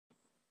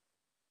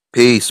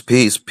Peace,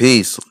 peace,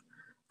 peace.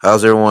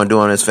 How's everyone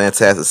doing this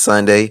fantastic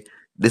Sunday?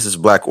 This is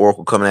Black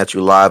Oracle coming at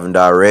you live and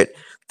direct.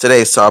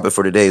 Today's topic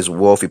for today's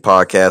Wealthy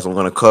podcast, I'm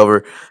going to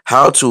cover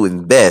how to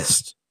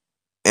invest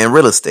in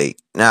real estate.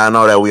 Now, I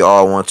know that we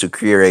all want to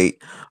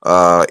create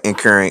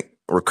incurring,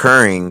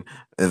 recurring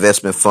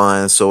investment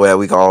funds so that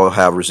we can all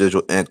have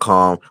residual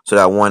income so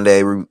that one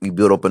day we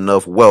build up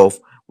enough wealth,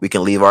 we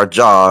can leave our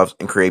jobs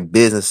and create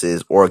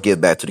businesses or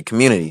give back to the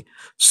community.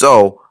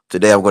 So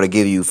today I'm going to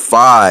give you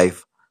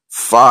five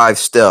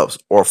steps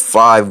or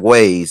five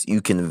ways you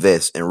can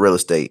invest in real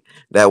estate.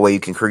 That way you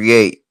can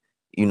create,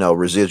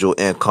 residual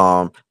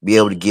income, be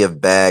able to give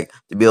back,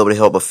 to be able to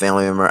help a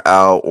family member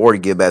out or to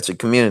give back to the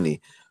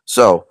community.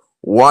 So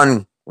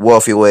one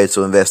wealthy way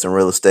to invest in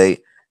real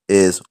estate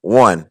is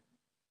one,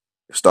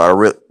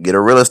 get a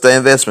real estate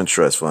investment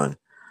trust fund.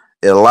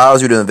 It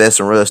allows you to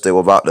invest in real estate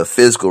without the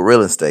physical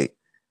real estate.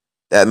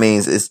 That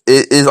means it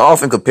is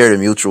often compared to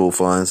mutual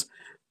funds.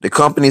 The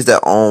companies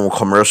that own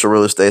commercial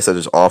real estate, such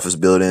as office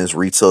buildings,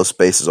 retail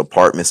spaces,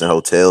 apartments, and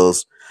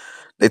hotels,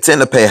 they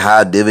tend to pay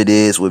high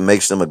dividends, which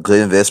makes them a good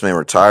investment in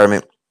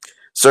retirement.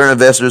 Certain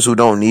investors who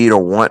don't need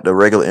or want the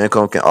regular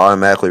income can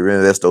automatically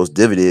reinvest those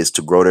dividends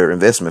to grow their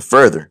investment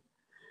further.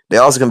 They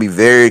also can be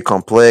very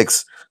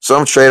complex.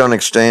 Some trade on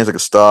exchange like a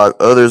stock,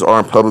 others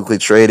aren't publicly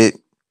traded.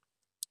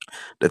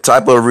 The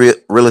type of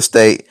real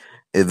estate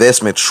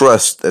investment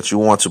trust that you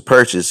want to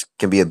purchase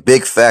can be a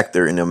big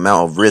factor in the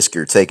amount of risk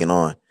you're taking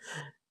on.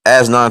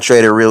 As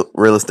non-traded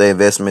real estate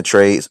investment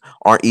trades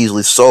aren't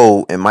easily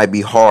sold and might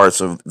be hard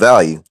to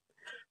value.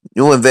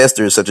 New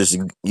investors, such as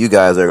you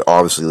guys are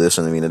obviously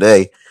listening to me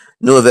today,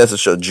 new investors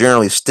should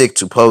generally stick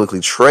to publicly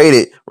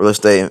traded real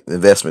estate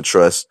investment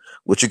trusts,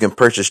 which you can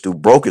purchase through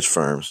brokerage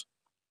firms.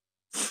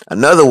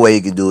 Another way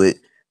you can do it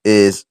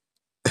is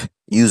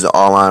use an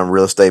online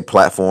real estate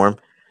platform.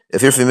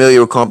 If you're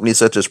familiar with companies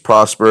such as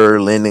Prosper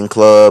Lending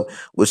Club,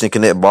 which can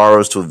connect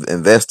borrowers to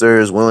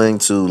investors willing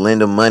to lend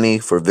them money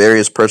for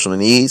various personal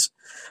needs,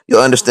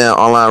 you'll understand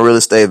online real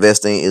estate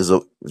investing is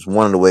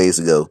one of the ways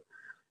to go.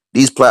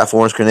 These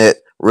platforms connect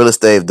real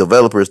estate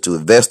developers to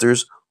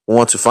investors who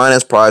want to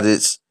finance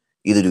projects,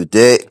 either do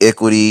debt,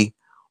 equity,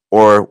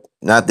 or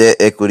not debt,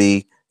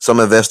 equity. Some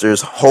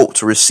investors hope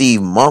to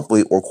receive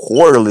monthly or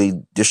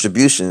quarterly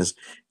distributions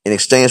in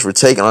exchange for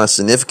taking on a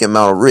significant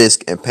amount of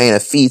risk and paying a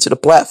fee to the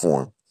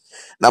platform.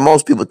 Now,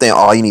 most people think,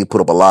 oh, you need to put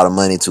up a lot of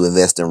money to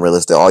invest in real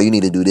estate. Oh, you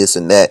need to do this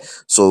and that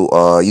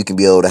so you can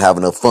be able to have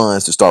enough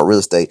funds to start real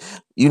estate.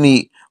 You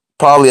need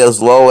probably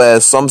as low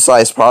as some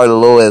sites, probably as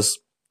low as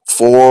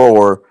 $400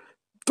 or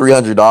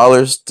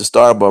 $300 to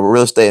start up a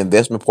real estate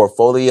investment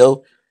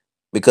portfolio.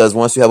 Because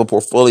once you have a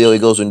portfolio, it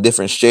goes in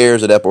different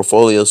shares of that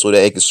portfolio so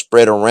that it can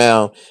spread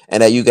around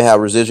and that you can have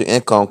residual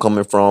income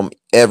coming from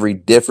every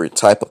different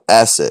type of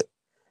asset.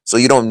 So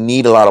you don't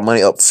need a lot of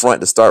money up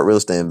front to start real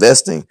estate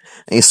investing.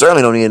 And you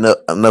certainly don't need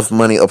enough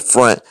money up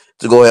front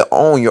to go ahead and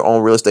own your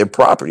own real estate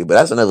property. But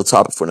that's another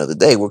topic for another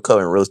day. We're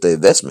covering real estate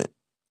investment.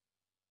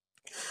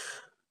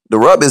 The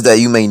rub is that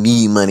you may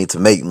need money to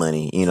make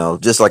money,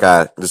 just like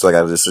I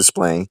just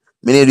explained.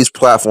 Many of these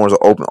platforms are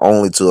open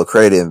only to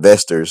accredited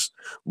investors,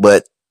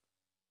 but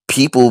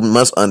people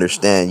must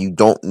understand you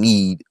don't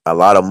need a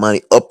lot of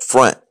money up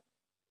front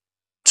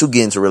to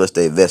get into real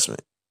estate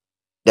investment.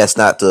 That's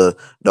not the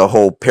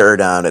whole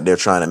paradigm that they're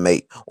trying to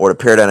make, or the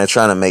paradigm they're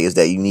trying to make is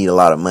that you need a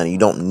lot of money. You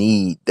don't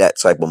need that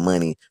type of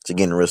money to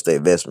get into real estate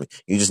investment.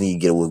 You just need to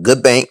get with a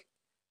good bank.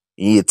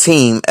 You need a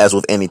team, as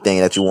with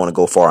anything that you want to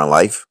go far in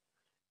life.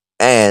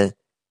 And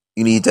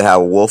you need to have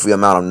a wealthy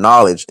amount of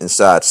knowledge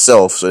inside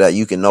self so that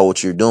you can know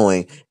what you're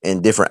doing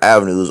in different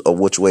avenues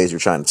of which ways you're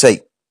trying to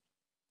take.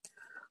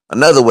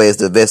 Another way is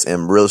to invest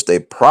in real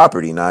estate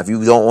property. Now, if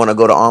you don't want to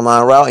go the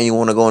online route and you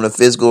want to go on the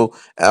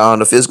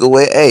physical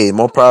way, hey,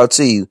 more power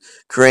to you.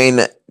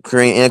 Creating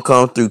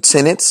income through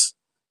tenants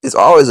is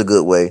always a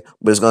good way,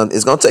 but it's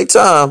gonna take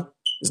time.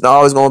 It's not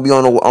always gonna be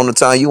on the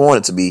time you want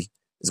it to be.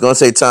 It's gonna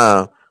take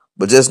time,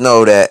 but just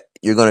know that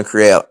you're gonna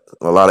create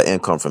a lot of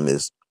income from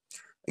this.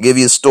 I'll give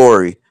you a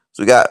story.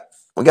 So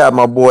we got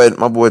my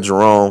boy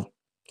Jerome.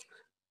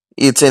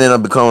 He intended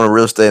on becoming a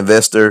real estate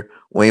investor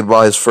when he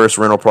bought his first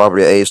rental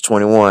property at age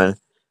 21.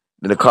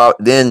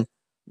 Then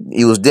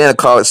he was a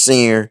college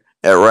senior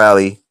at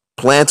Raleigh,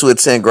 planned to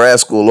attend grad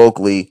school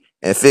locally,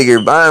 and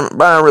figured buying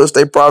real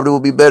estate property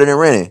would be better than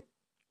renting.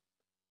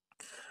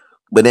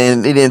 But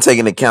then he didn't take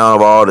into account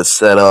of all the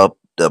setup,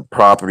 the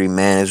property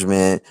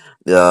management,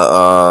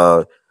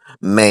 the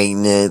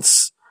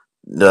maintenance,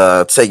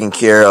 the taking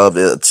care of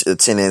the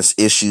tenants'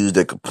 issues,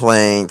 the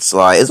complaints.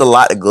 Like, it's a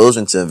lot that goes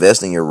into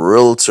investing in your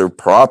realtor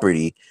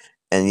property,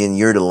 and then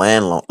you're the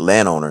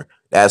landowner.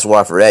 That's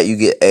why for that you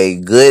get a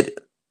good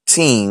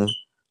team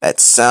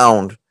that's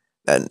sound,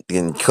 that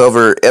can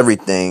cover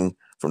everything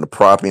from the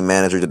property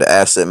manager to the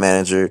asset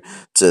manager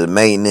to the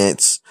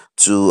maintenance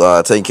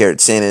to taking care of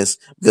tenants.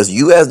 Because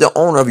you, as the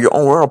owner of your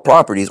own rental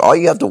properties, all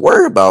you have to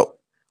worry about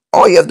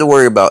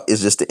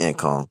is just the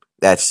income.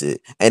 That's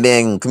it. And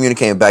then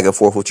communicating back and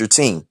forth with your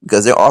team,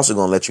 because they're also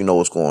going to let you know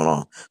what's going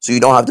on. So you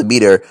don't have to be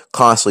there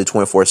constantly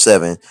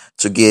 24/7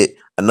 to get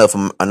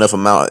enough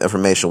amount of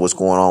information what's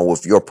going on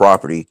with your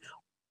property,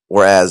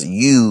 whereas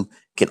you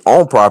can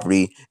own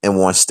property in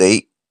one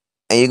state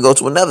and you can go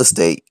to another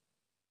state.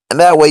 And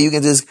that way you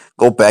can just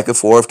go back and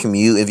forth,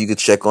 commute. If you could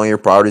check on your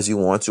properties you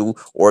want to,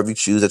 or if you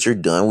choose that you're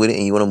done with it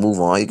and you want to move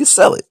on, you can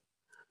sell it.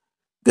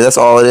 That's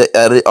all it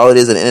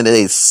is at the end of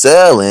the day,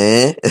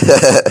 selling.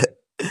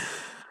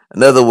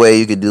 Another way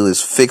you could do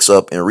is fix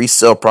up and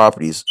resell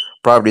properties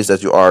that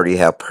you already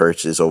have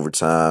purchased over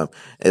time.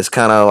 It's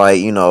kind of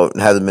like,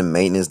 hasn't been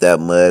maintenance that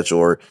much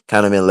or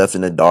kind of been left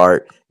in the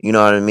dark. You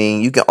know what I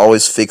mean? You can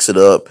always fix it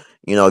up,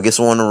 get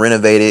someone to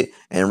renovate it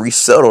and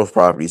resell those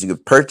properties.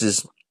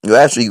 You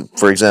actually,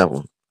 for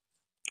example,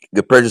 you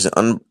could purchase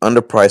an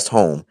underpriced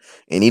home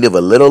in need of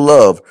a little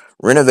love,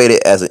 renovate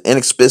it as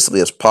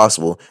inexpensively as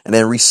possible, and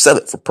then resell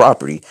it for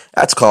property.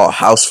 That's called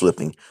house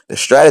flipping. The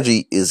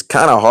strategy is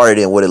kind of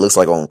harder than what it looks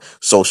like on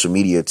social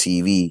media or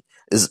TV.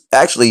 Is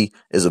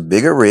a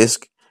bigger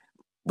risk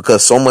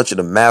because so much of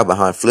the math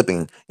behind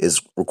flipping is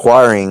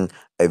requiring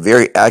a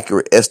very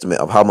accurate estimate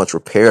of how much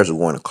repairs are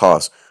going to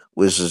cost,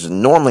 which is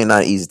normally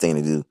not an easy thing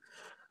to do.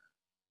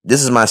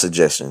 This is my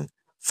suggestion.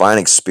 Find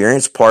an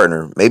experienced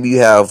partner. Maybe you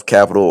have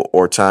capital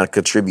or time to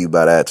contribute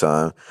by that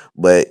time,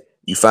 but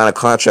you find a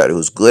contractor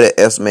who's good at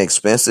estimating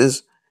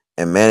expenses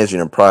and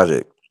managing a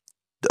project.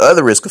 The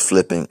other risk of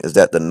flipping is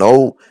that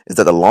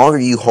the longer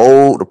you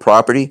hold the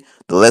property,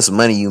 the less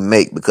money you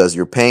make because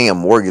you're paying a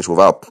mortgage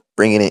without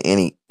bringing in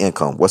any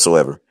income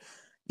whatsoever.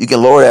 You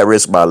can lower that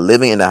risk by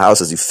living in the house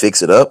as you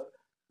fix it up.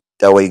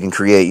 That way you can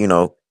create,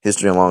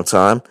 history in a long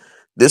time.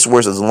 This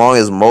works as long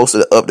as most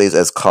of the updates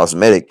as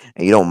cosmetic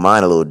and you don't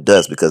mind a little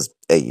dust because,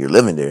 hey, you're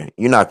living there.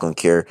 You're not going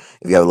to care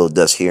if you have a little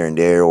dust here and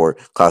there or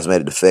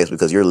cosmetic defects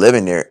because you're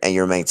living there and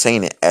you're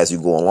maintaining it as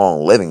you go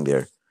along living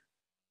there.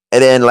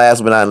 And then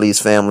last but not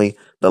least, family,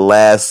 the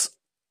last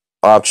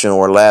option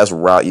or last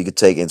route you could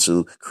take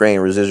into creating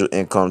residual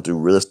income through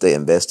real estate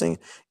investing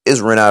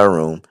is rent out a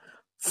room.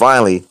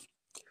 Finally,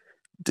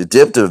 to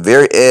dip to the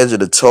very edge of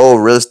the total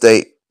real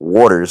estate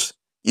waters,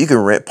 you can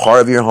rent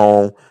part of your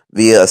home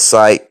via a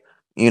site,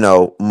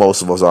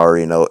 most of us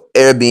already know,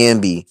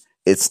 Airbnb.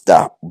 It's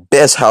the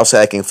best house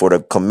hacking for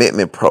the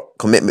commitment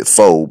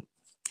phobe.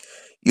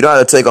 You don't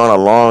have to take on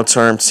a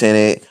long-term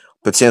tenant,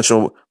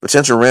 potential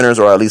renters,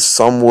 or at least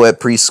somewhat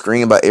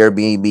pre-screened by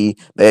Airbnb.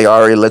 They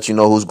already let you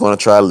know who's going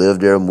to try to live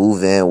there,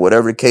 move in,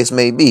 whatever the case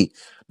may be.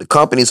 The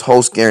company's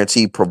host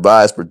guarantee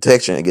provides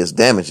protection against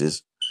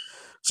damages.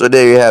 So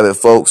there you have it,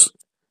 folks.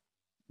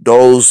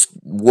 Those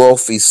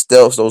wealthy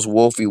steps, those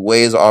wealthy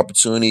ways or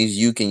opportunities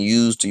you can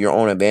use to your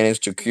own advantage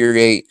to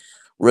create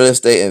real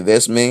estate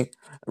investment,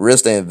 real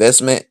estate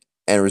investment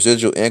and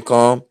residual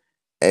income.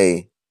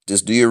 Hey,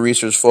 just do your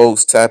research,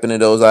 folks. Tap into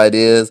those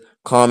ideas.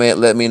 Comment,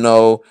 let me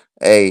know.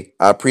 Hey,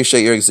 I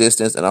appreciate your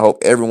existence and I hope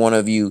every one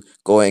of you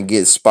go and get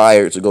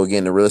inspired to go get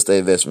into real estate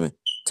investment.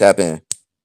 Tap in.